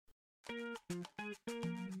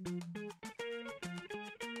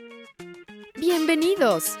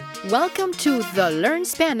Bienvenidos! Welcome to the Learn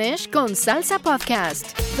Spanish con Salsa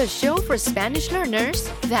podcast, the show for Spanish learners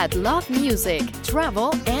that love music,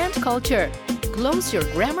 travel, and culture. Close your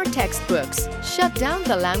grammar textbooks, shut down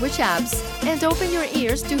the language apps, and open your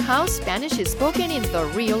ears to how Spanish is spoken in the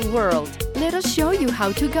real world. Let us show you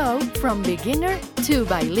how to go from beginner to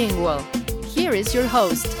bilingual. Here is your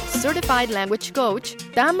host, certified language coach,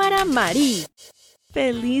 Tamara Marie.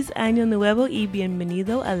 Feliz Año Nuevo y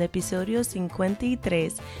bienvenido al episodio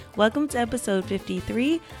 53. Welcome to episode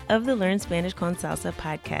 53 of the Learn Spanish con Salsa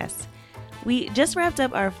podcast. We just wrapped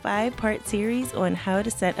up our 5-part series on how to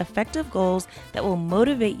set effective goals that will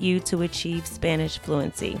motivate you to achieve Spanish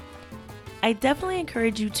fluency. I definitely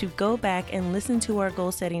encourage you to go back and listen to our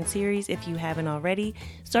goal setting series if you haven't already,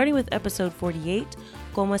 starting with episode 48,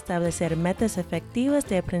 Cómo establecer metas efectivas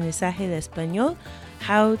de aprendizaje de español,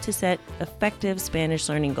 how to set effective Spanish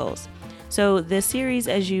learning goals. So this series,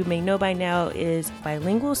 as you may know by now, is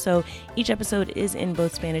bilingual, so each episode is in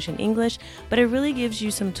both Spanish and English, but it really gives you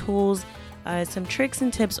some tools, some tricks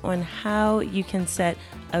and tips on how you can set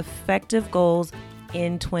effective goals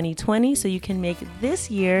in 2020 so you can make this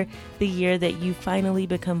year the year that you finally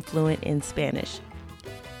become fluent in Spanish.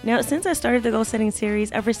 Now, since I started the goal setting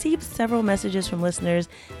series, I've received several messages from listeners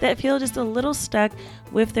that feel just a little stuck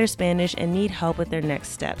with their Spanish and need help with their next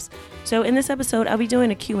steps. So in this episode, I'll be doing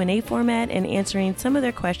a Q&A format and answering some of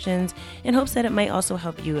their questions in hopes that it might also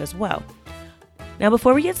help you as well. Now,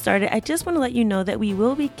 before we get started, I just want to let you know that we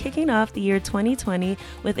will be kicking off the year 2020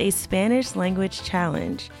 with a Spanish language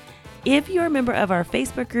challenge. If you're a member of our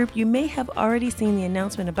Facebook group, you may have already seen the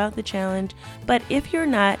announcement about the challenge, but if you're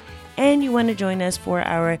not, and you want to join us for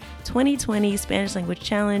our 2020 Spanish Language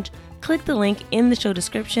Challenge, click the link in the show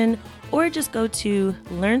description or just go to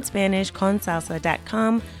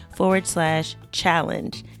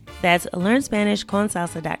learnspanishconsalsa.com/challenge. That's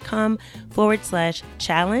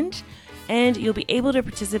learnspanishconsalsa.com/challenge, and you'll be able to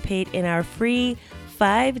participate in our free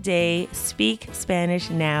 5-day Speak Spanish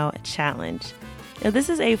Now challenge. Now, this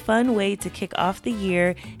is a fun way to kick off the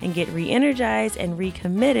year and get re-energized and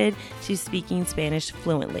recommitted to speaking Spanish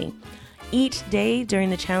fluently. Each day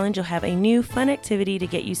during the challenge, you'll have a new fun activity to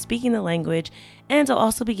get you speaking the language, and I'll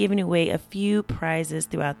also be giving away a few prizes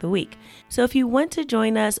throughout the week. So if you want to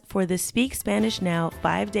join us for the Speak Spanish Now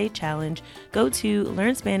 5-day challenge, go to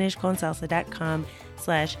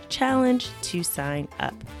learnspanishconsalsa.com/challenge to sign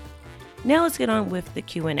up. Now let's get on with the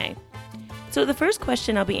Q&A. So the first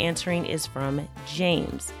question I'll be answering is from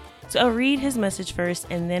James. So I'll read his message first,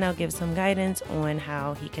 and then I'll give some guidance on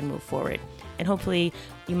how he can move forward. And hopefully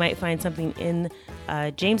you might find something in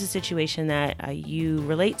James's situation that you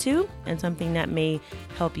relate to and something that may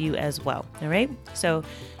help you as well. All right. So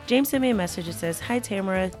James sent me a message that says, "Hi,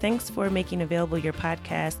 Tamara. Thanks for making available your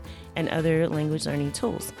podcast and other language learning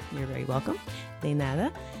tools." You're very welcome. De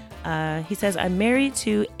nada. He says, "I'm married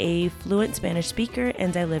to a fluent Spanish speaker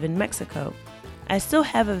and I live in Mexico. I still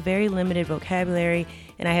have a very limited vocabulary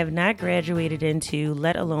and I have not graduated into,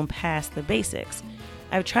 let alone passed, the basics.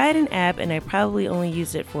 I've tried an app and I probably only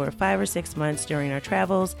used it for 5 or 6 months during our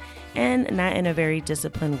travels and not in a very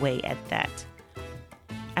disciplined way at that.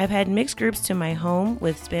 I've had mixed groups to my home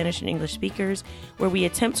with Spanish and English speakers where we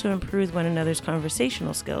attempt to improve one another's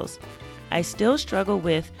conversational skills. I still struggle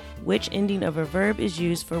with which ending of a verb is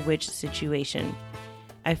used for which situation.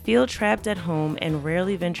 I feel trapped at home and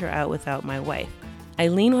rarely venture out without my wife. I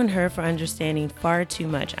lean on her for understanding far too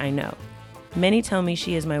much, I know. Many tell me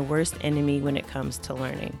she is my worst enemy when it comes to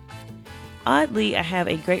learning. Oddly, I have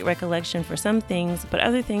a great recollection for some things, but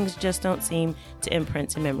other things just don't seem to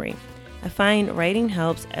imprint to memory. I find writing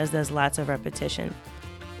helps, as does lots of repetition.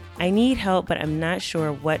 I need help, but I'm not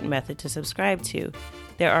sure what method to subscribe to.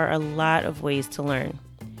 There are a lot of ways to learn.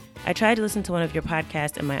 I tried to listen to one of your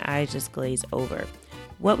podcasts and my eyes just glaze over.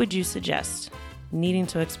 What would you suggest? Needing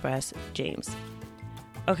to express, James."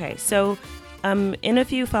 Okay, so in a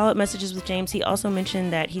few follow-up messages with James, he also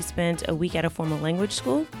mentioned that he spent a week at a formal language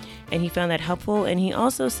school and he found that helpful. And he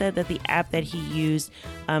also said that the app that he used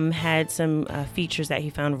had some features that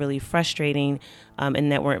he found really frustrating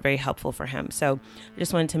and that weren't very helpful for him. So I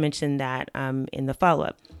just wanted to mention that in the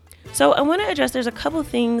follow-up. So I want to address, there's a couple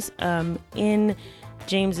things in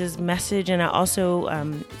James's message, and I also,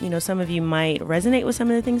 some of you might resonate with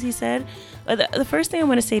some of the things he said. But the first thing I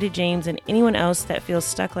want to say to James and anyone else that feels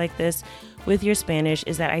stuck like this with your Spanish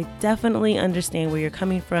is that I definitely understand where you're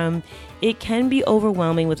coming from. It can be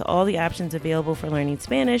overwhelming with all the options available for learning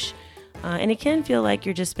Spanish, and it can feel like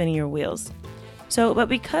you're just spinning your wheels. But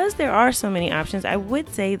because there are so many options, I would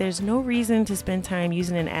say there's no reason to spend time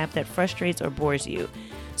using an app that frustrates or bores you.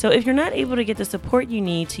 So if you're not able to get the support you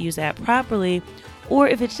need to use the app properly, or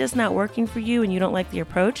if it's just not working for you and you don't like the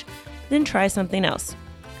approach, then try something else.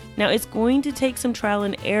 Now, it's going to take some trial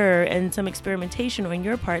and error and some experimentation on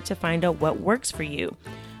your part to find out what works for you.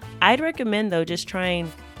 I'd recommend, though, just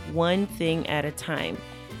trying one thing at a time.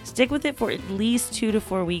 Stick with it for at least 2 to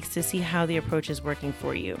 4 weeks to see how the approach is working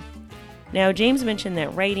for you. Now, James mentioned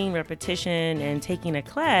that writing, repetition, and taking a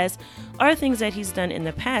class are things that he's done in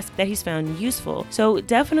the past that he's found useful. So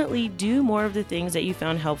definitely do more of the things that you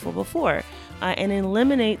found helpful before and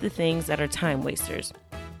eliminate the things that are time wasters.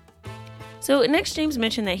 So next, James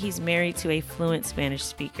mentioned that he's married to a fluent Spanish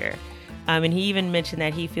speaker. And he even mentioned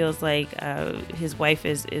that he feels like his wife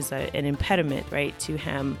is an impediment, right, to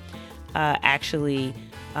him actually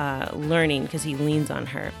learning because he leans on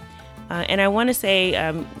her. And I want to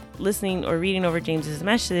say, listening or reading over James's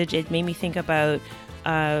message, it made me think about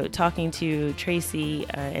talking to Tracy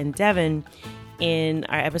and Devin in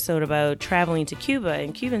our episode about traveling to Cuba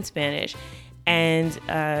and Cuban Spanish. And,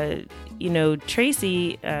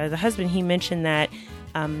 Tracy, the husband, he mentioned that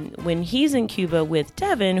when he's in Cuba with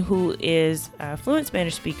Devin, who is a fluent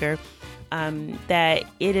Spanish speaker, that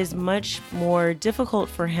it is much more difficult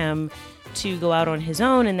for him to go out on his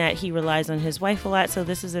own and that he relies on his wife a lot. So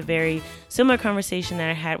this is a very similar conversation that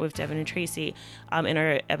I had with Devin and Tracy in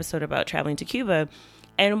our episode about traveling to Cuba.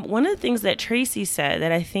 And one of the things that Tracy said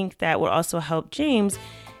that I think that would also help James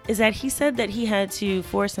is that he said that he had to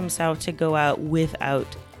force himself to go out without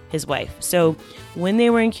his wife. So when they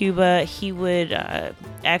were in Cuba, he would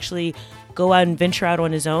actually go out and venture out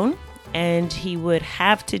on his own. And he would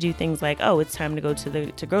have to do things like, oh, it's time to go to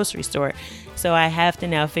the grocery store. So I have to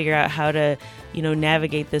now figure out how to,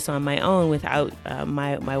 navigate this on my own without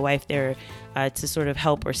my wife there to sort of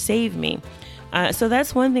help or save me. So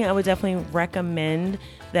that's one thing I would definitely recommend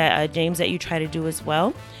that, James, that you try to do as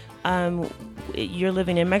well. You're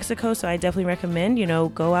living in Mexico, so I definitely recommend,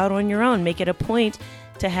 go out on your own. Make it a point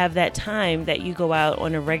to have that time that you go out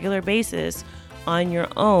on a regular basis on your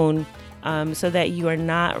own. So that you are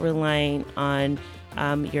not relying on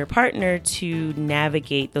your partner to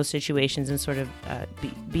navigate those situations and sort of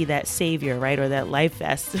be that savior, right, or that life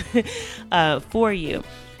vest for you.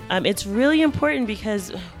 It's really important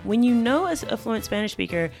because when you know a fluent Spanish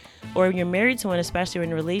speaker or you're married to one, especially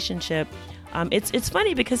in a relationship, it's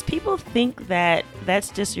funny because people think that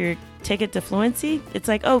that's just your ticket to fluency. It's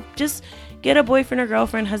like, oh, just get a boyfriend or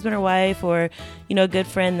girlfriend, husband or wife, or, a good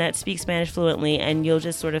friend that speaks Spanish fluently, and you'll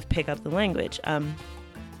just sort of pick up the language. And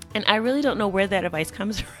I really don't know where that advice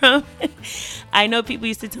comes from. I know people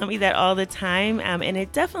used to tell me that all the time, and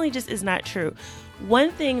it definitely just is not true.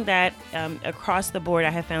 One thing that across the board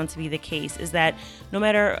I have found to be the case is that no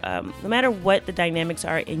matter what the dynamics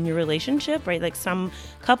are in your relationship, right? Like some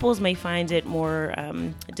couples may find it more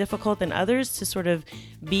difficult than others to sort of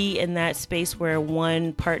be in that space where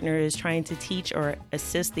one partner is trying to teach or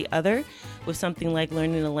assist the other with something like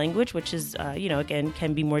learning a language, which is, again,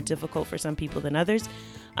 can be more difficult for some people than others.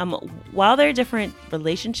 While there are different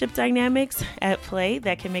relationship dynamics at play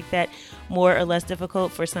that can make that more or less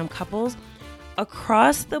difficult for some couples,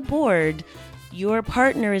 across the board, your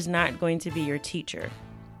partner is not going to be your teacher,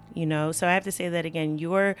 So I have to say that again,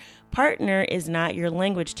 your partner is not your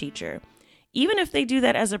language teacher. Even if they do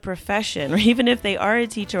that as a profession, or even if they are a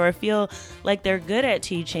teacher or feel like they're good at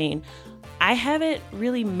teaching, I haven't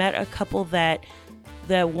really met a couple that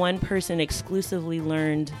one person exclusively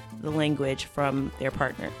learned the language from their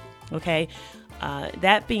partner. Okay.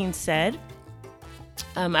 That being said,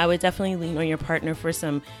 I would definitely lean on your partner for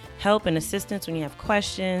some help and assistance when you have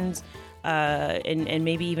questions, and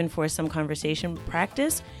maybe even for some conversation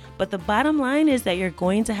practice. But the bottom line is that you're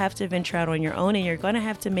going to have to venture out on your own, and you're going to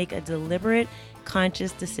have to make a deliberate,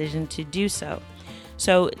 conscious decision to do so.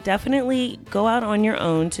 So definitely go out on your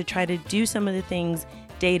own to try to do some of the things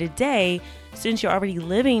day to day. Since you're already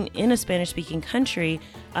living in a Spanish-speaking country,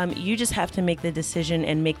 you just have to make the decision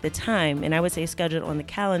and make the time. And I would say schedule it on the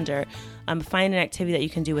calendar. Find an activity that you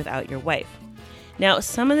can do without your wife. Now,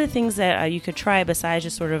 some of the things that you could try besides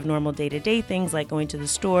just sort of normal day-to-day things like going to the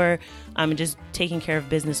store and just taking care of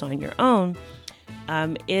business on your own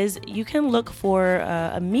is you can look for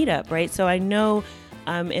a meetup, right? So I know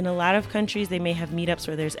in a lot of countries, they may have meetups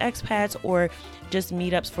where there's expats or just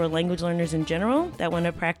meetups for language learners in general that want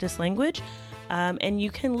to practice language. And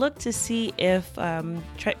you can look to see if,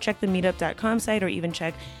 check the meetup.com site or even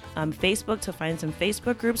check Facebook to find some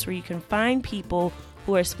Facebook groups where you can find people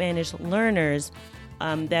who are Spanish learners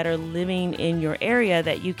that are living in your area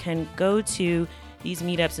that you can go to these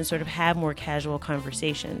meetups and sort of have more casual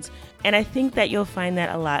conversations. And I think that you'll find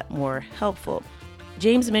that a lot more helpful.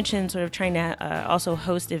 James mentioned sort of trying to also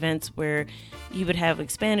host events where you would have like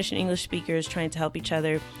Spanish and English speakers trying to help each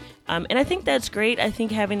other. And I think that's great. I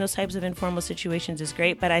think having those types of informal situations is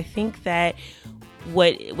great. But I think that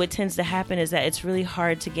what tends to happen is that it's really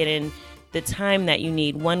hard to get in the time that you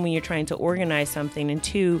need. One, when you're trying to organize something, and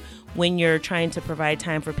two, when you're trying to provide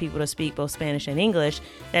time for people to speak both Spanish and English,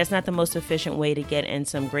 that's not the most efficient way to get in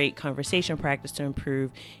some great conversation practice to improve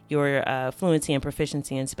your fluency and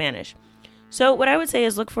proficiency in Spanish. So what I would say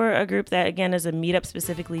is look for a group that, again, is a meetup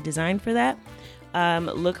specifically designed for that.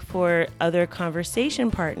 Look for other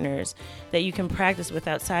conversation partners that you can practice with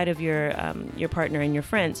outside of your partner and your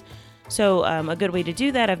friends. So a good way to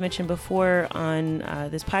do that, I've mentioned before on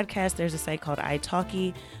this podcast, there's a site called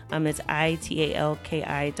italki. It's italki.com,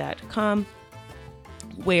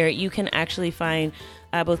 where you can actually find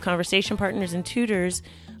both conversation partners and tutors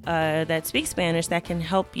that speak Spanish that can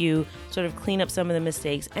help you sort of clean up some of the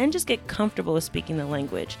mistakes and just get comfortable with speaking the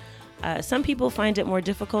language. Some people find it more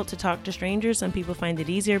difficult to talk to strangers. Some people find it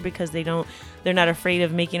easier because they're not afraid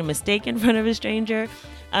of making a mistake in front of a stranger.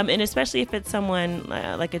 And especially if it's someone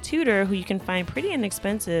like a tutor who you can find pretty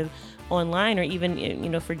inexpensive online, or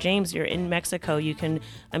even, for James, you're in Mexico, you can,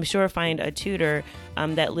 I'm sure, find a tutor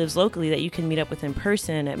that lives locally that you can meet up with in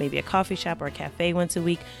person at maybe a coffee shop or a cafe once a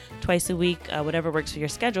week, twice a week, whatever works for your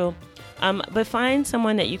schedule. But find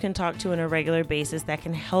someone that you can talk to on a regular basis that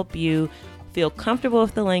can help you feel comfortable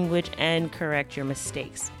with the language and correct your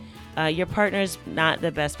mistakes. Your partner's not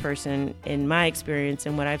the best person, in my experience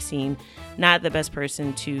and what I've seen, not the best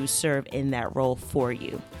person to serve in that role for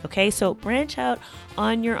you. Okay, so branch out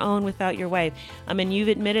on your own without your wife. And you've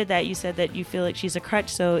admitted that, you said that you feel like she's a crutch,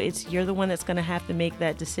 so you're the one that's going to have to make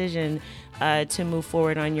that decision to move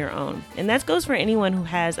forward on your own. And that goes for anyone who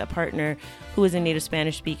has a partner who is a native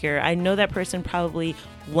Spanish speaker. I know that person probably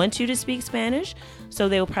wants you to speak Spanish, so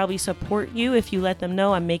they will probably support you if you let them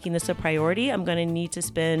know, I'm making this a priority. I'm going to need to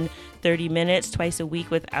spend 30 minutes twice a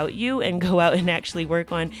week without you and go out and actually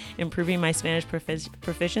work on improving my Spanish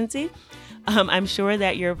proficiency. I'm sure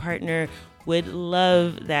that your partner would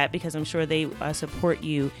love that, because I'm sure they support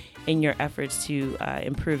you in your efforts to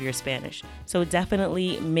improve your Spanish. So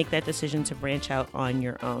definitely make that decision to branch out on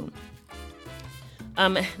your own.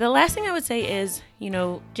 The last thing I would say is,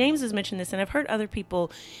 James has mentioned this, and I've heard other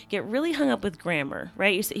people get really hung up with grammar,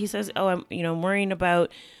 right? He says, I'm worrying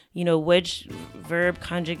about, which verb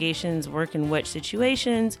conjugations work in which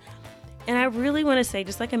situations. And I really want to say,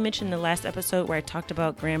 just like I mentioned in the last episode where I talked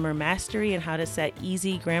about grammar mastery and how to set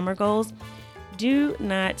easy grammar goals, do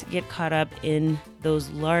not get caught up in those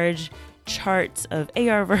large charts of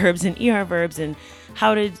AR verbs and ER verbs and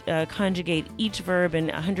how to conjugate each verb in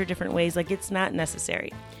 100 different ways. Like, it's not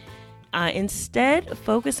necessary. Instead,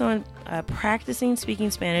 focus on practicing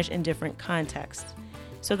speaking Spanish in different contexts.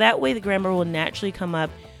 So that way the grammar will naturally come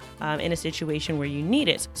up in a situation where you need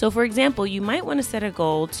it. So for example, you might want to set a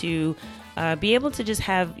goal to be able to just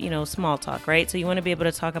have, small talk, right? So you want to be able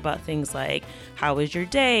to talk about things like, how was your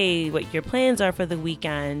day? What your plans are for the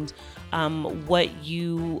weekend? What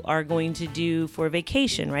you are going to do for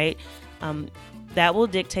vacation, right? That will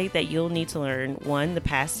dictate that you'll need to learn, one, the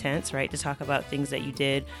past tense, right, to talk about things that you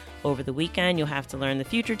did over the weekend. You'll have to learn the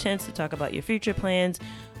future tense to talk about your future plans.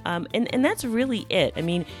 And that's really it. I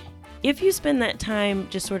mean, if you spend that time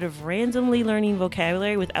just sort of randomly learning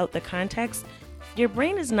vocabulary without the context, your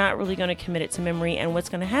brain is not really going to commit it to memory. And what's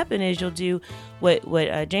going to happen is you'll do what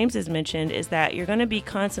James has mentioned, is that you're going to be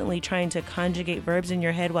constantly trying to conjugate verbs in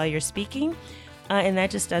your head while you're speaking. And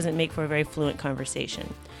that just doesn't make for a very fluent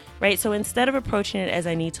conversation, right? So instead of approaching it as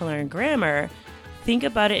I need to learn grammar, think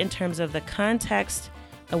about it in terms of the context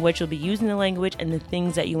of what you'll be using the language and the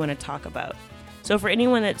things that you want to talk about. So for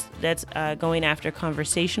anyone that's going after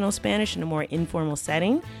conversational Spanish in a more informal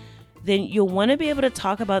setting, then you'll want to be able to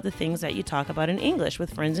talk about the things that you talk about in English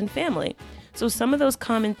with friends and family. So some of those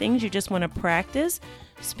common things you just want to practice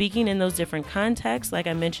speaking in those different contexts. Like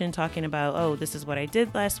I mentioned, talking about, this is what I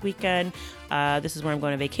did last weekend. This is where I'm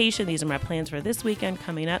going on vacation. These are my plans for this weekend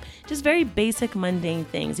coming up. Just very basic, mundane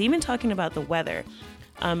things. Even talking about the weather.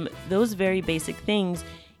 Those very basic things.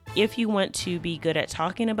 If you want to be good at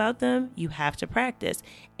talking about them, you have to practice.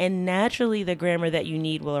 And naturally, the grammar that you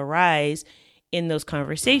need will arise in those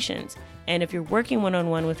conversations. And if you're working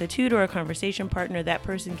one-on-one with a tutor or a conversation partner, that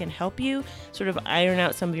person can help you sort of iron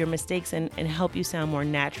out some of your mistakes and help you sound more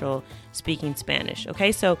natural speaking Spanish.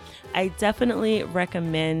 Okay, so I definitely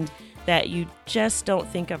recommend that you just don't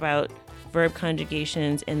think about verb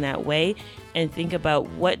conjugations in that way, and think about,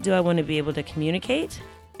 what do I want to be able to communicate?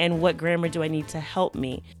 And what grammar do I need to help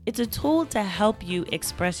me? It's a tool to help you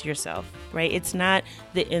express yourself, right? It's not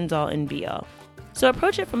the end all and be all. So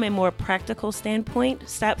approach it from a more practical standpoint.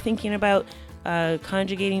 Stop thinking about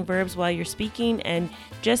conjugating verbs while you're speaking, and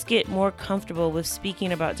just get more comfortable with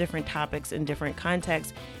speaking about different topics in different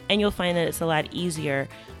contexts. And you'll find that it's a lot easier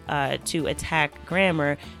to attack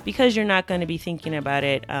grammar because you're not going to be thinking about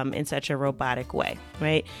it in such a robotic way,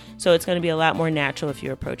 right? So it's going to be a lot more natural if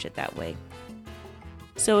you approach it that way.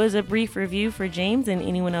 So as a brief review for James and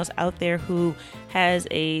anyone else out there who has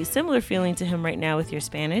a similar feeling to him right now with your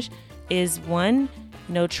Spanish, is one,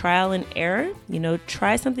 trial and error.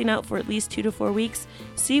 Try something out for at least 2 to 4 weeks.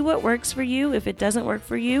 See what works for you. If it doesn't work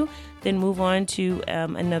for you, then move on to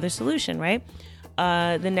another solution, right?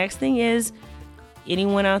 The next thing is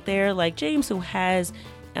anyone out there like James who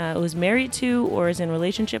was married to or is in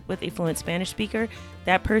relationship with a fluent Spanish speaker,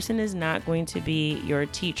 that person is not going to be your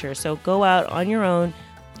teacher. So go out on your own,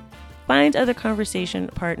 find other conversation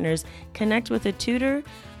partners, connect with a tutor,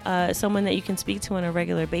 someone that you can speak to on a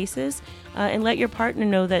regular basis, and let your partner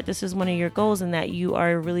know that this is one of your goals and that you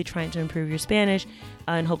are really trying to improve your Spanish,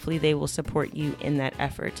 and hopefully they will support you in that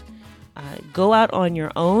effort. Go out on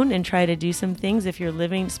your own and try to do some things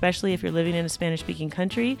especially if you're living in a Spanish-speaking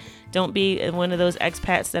country. Don't be one of those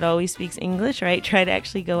expats that always speaks English, right? Try to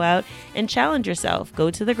actually go out and challenge yourself.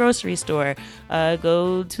 Go to the grocery store,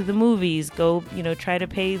 go to the movies, go, try to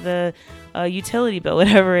pay the utility bill,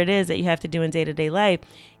 whatever it is that you have to do in day-to-day life.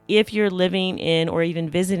 If you're living in or even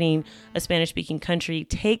visiting a Spanish-speaking country,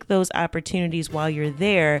 take those opportunities while you're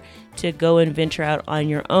there to go and venture out on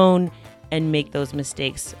your own and make those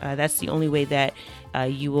mistakes. That's the only way that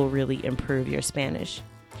you will really improve your Spanish.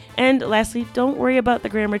 And lastly, don't worry about the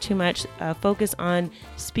grammar too much. Focus on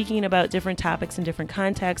speaking about different topics in different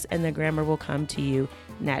contexts, and the grammar will come to you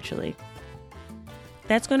naturally.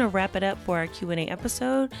 That's going to wrap it up for our Q&A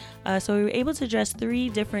episode. So we were able to address 3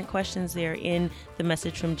 different questions there in the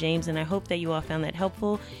message from James, and I hope that you all found that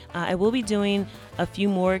helpful. I will be doing a few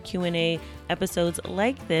more Q&A episodes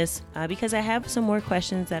like this because I have some more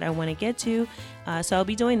questions that I want to get to. So I'll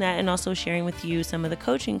be doing that and also sharing with you some of the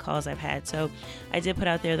coaching calls I've had. So I did put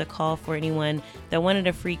out there the call for anyone that wanted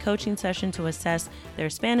a free coaching session to assess their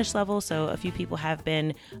Spanish level. So a few people have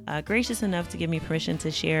been gracious enough to give me permission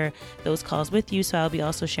to share those calls with you. So I'll be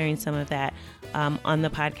also sharing some of that on the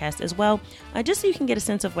podcast as well, just so you can get a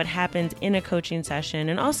sense of what happens in a coaching session.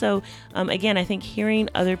 And also, again, I think hearing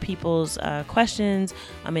other people's questions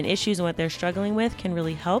and issues and what they're struggling with can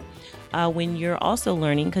really help when you're also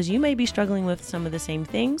learning, because you may be struggling with some of the same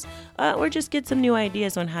things, or just get some new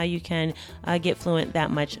ideas on how you can get fluent that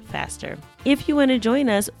much faster. If you want to join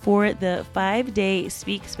us for the 5-day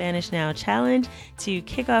Speak Spanish Now challenge to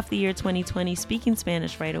kick off the year 2020 speaking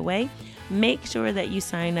Spanish right away, make sure that you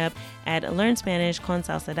sign up at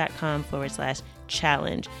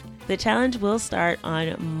learnspanishconsalsa.com/challenge. The challenge will start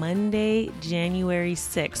on Monday, January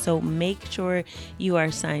 6th. So make sure you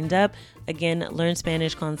are signed up. Again,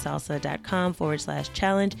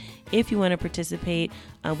 learnspanishconsalsa.com/challenge. If you want to participate,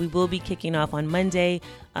 we will be kicking off on Monday.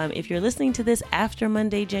 If you're listening to this after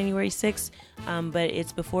Monday, January 6th, but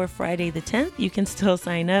it's before Friday the 10th, you can still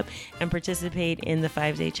sign up and participate in the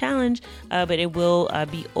 5-day challenge, but it will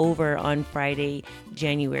be over on Friday,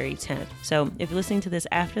 January 10th. So if you're listening to this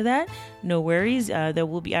after that, no worries. There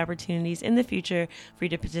will be opportunities in the future for you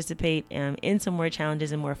to participate in some more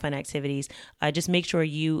challenges and more fun activities. Just make sure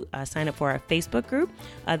you sign up for our Facebook group.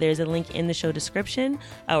 There's a link in the show description,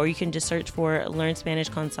 or you can just search for Learn Spanish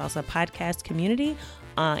con Salsa podcast community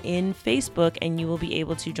in Facebook, and you will be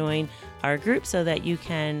able to join our group so that you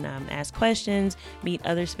can ask questions, meet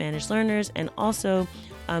other Spanish learners, and also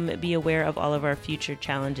be aware of all of our future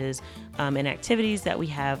challenges and activities that we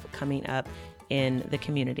have coming up in the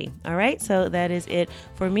community. All right, so that is it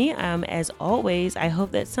for me. As always, I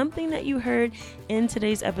hope that something that you heard in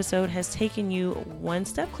today's episode has taken you one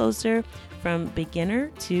step closer from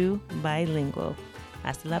beginner to bilingual.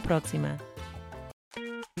 Hasta la próxima.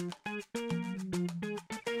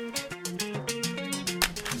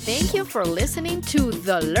 Thank you for listening to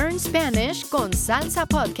the Learn Spanish con Salsa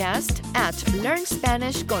podcast at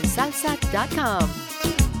learnspanishconsalsa.com.